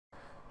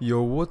Yo,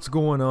 what's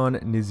going on?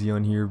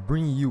 Nizion here,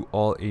 bringing you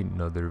all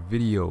another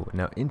video.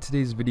 Now in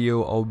today's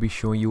video I'll be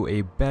showing you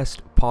a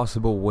best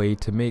possible way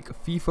to make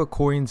FIFA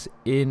coins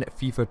in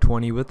FIFA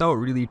 20 without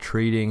really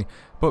trading.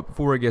 But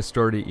before I get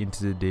started into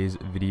today's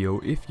video,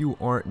 if you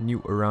aren't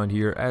new around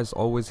here, as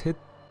always hit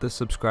the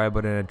subscribe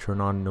button and turn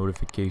on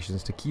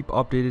notifications to keep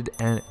updated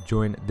and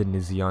join the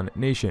Nizion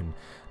Nation.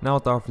 Now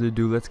without further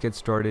ado, let's get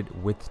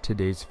started with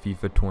today's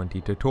FIFA 20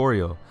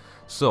 tutorial.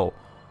 So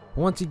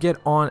once you get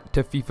on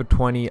to FIFA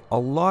 20, a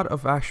lot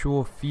of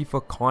actual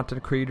FIFA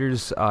content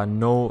creators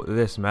know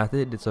this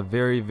method. It's a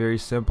very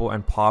simple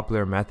and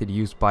popular method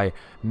used by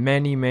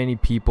many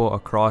people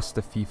across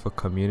the FIFA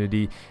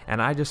community,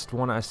 and I just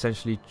want to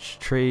essentially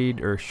trade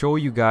or show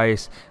you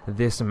guys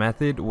this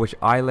method, which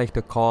I like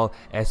to call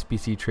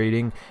SBC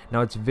trading.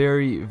 Now it's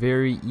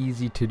very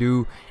easy to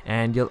do,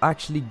 and you'll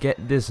actually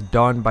get this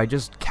done by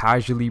just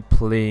casually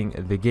playing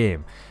the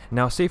game.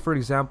 Now say for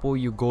example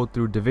you go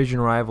through division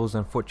rivals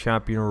and foot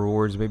champion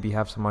rewards, maybe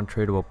have some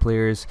untradeable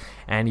players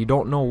and you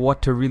don't know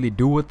what to really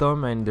do with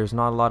them, and there's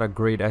not a lot of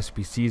great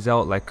SBCs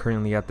out. Like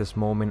currently at this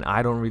moment,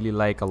 I don't really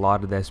like a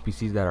lot of the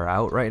SBCs that are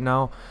out right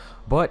now.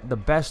 But the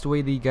best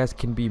way that you guys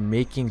can be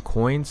making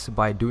coins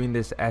by doing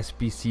this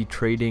SBC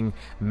trading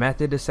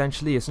method,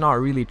 essentially, it's not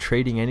really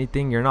trading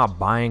anything. You're not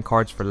buying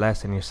cards for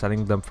less and you're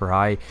selling them for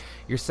high.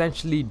 You're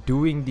essentially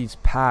doing these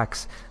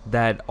packs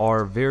that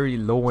are very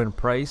low in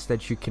price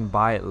that you can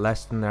buy at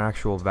less than their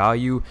actual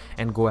value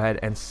and go ahead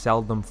and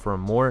sell them for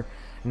more.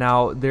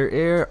 Now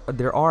there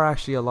are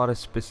actually a lot of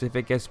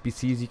specific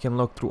SBCs. You can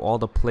look through all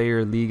the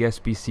player league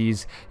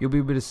SBCs. You'll be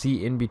able to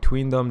see in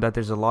between them that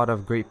there's a lot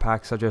of great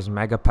packs such as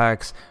mega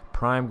packs,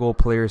 prime gold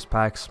players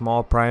packs,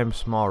 small prime,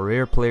 small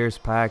rare players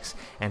packs,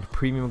 and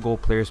premium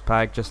gold players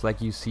pack, just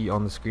like you see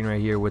on the screen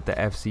right here with the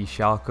FC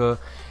Schalke.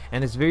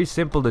 And it's very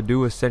simple to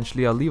do.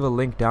 Essentially, I'll leave a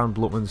link down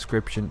below in the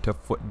description to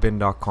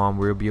footbin.com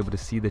where you'll be able to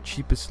see the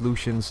cheapest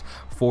solutions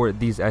for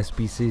these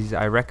SBCs.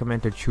 I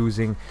recommend to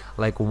choosing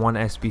like one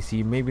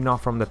SBC, maybe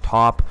not from the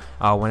top.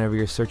 Whenever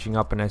you're searching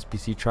up an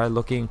SBC, try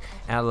looking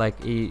at like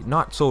a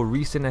not so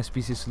recent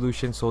SBC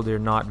solution so they're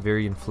not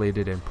very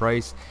inflated in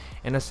price.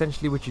 And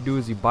essentially what you do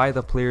is you buy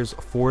the players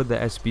for the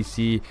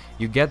SBC,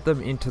 you get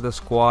them into the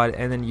squad,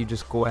 and then you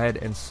just go ahead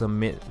and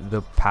submit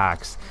the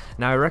packs.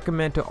 Now I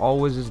recommend to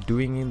always just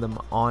doing them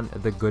on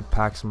the good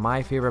packs.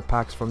 My favorite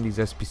packs from these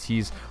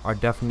SBCs are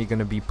definitely going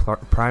to be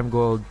prime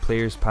gold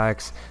players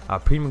packs,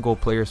 premium gold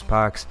players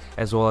packs,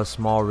 as well as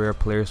small rare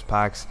players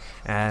packs.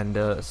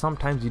 And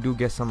sometimes you do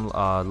get some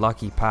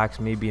lucky packs,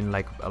 maybe in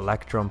like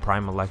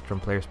prime Electrum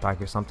players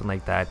pack or something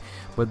like that,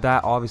 but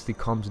that obviously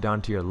comes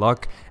down to your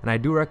luck. And I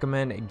do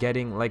recommend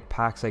getting like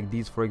packs like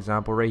these. For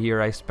example, right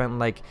here I spent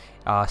like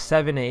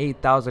 7,000 to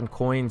 8,000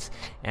 coins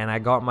and I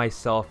got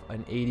myself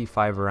an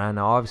 85 Varane.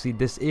 Now obviously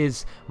this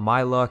is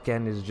my luck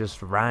and is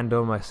just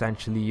random.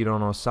 Essentially, you don't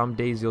know, some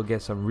days you'll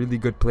get some really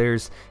good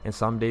players and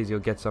some days you'll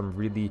get some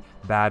really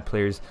bad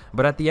players,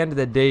 but at the end of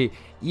the day,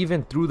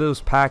 even through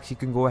those packs, you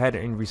can go ahead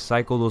and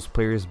recycle those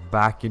players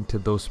back into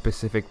those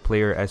specific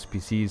player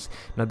SBCs.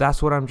 Now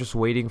that's what I'm just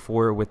waiting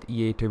for with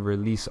EA to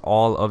release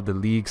all of the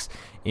leagues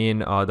in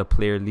the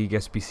player league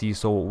SBC,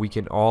 so we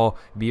can all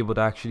be able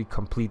to actually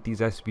complete these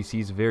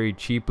SBCs very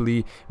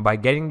cheaply by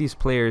getting these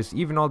players.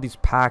 Even all these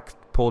pack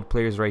pulled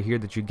players right here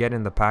that you get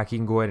in the pack, you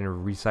can go ahead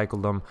and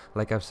recycle them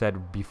like I've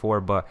said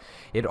before, but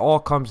it all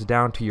comes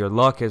down to your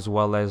luck as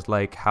well as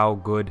like how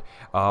good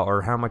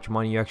or how much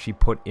money you actually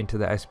put into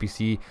the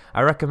SBC.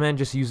 I recommend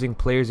just using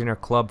players in your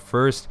club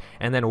first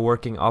and then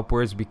working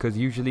upwards, because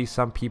usually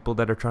some people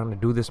that are trying to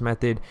do this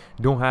method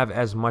don't have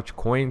as much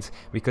coins,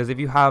 because if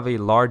you have a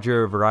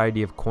larger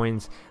variety of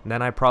coins,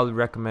 then I probably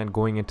recommend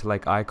going into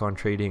like icon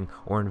trading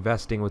or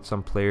investing with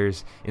some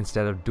players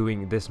instead of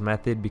doing this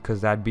method,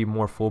 because that'd be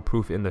more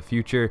foolproof in the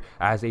future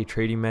as a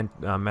trading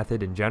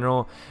method in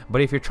general.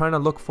 But if you're trying to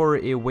look for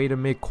a way to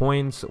make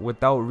coins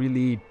without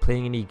really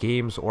playing any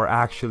games or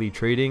actually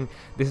trading,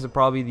 this is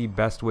probably the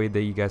best way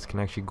that you guys can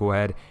actually go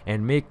ahead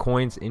and make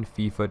coins in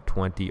FIFA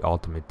 20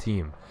 Ultimate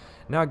Team.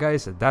 Now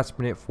guys, that's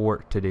been it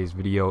for today's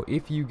video.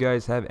 If you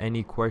guys have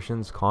any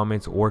questions,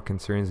 comments, or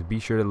concerns, be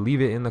sure to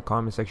leave it in the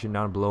comment section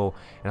down below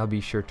and I'll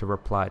be sure to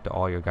reply to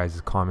all your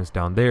guys' comments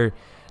down there.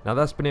 Now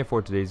that's been it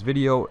for today's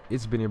video.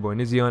 It's been your boy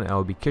Nizion, and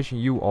I'll be catching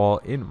you all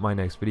in my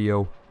next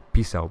video.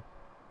 Peace out.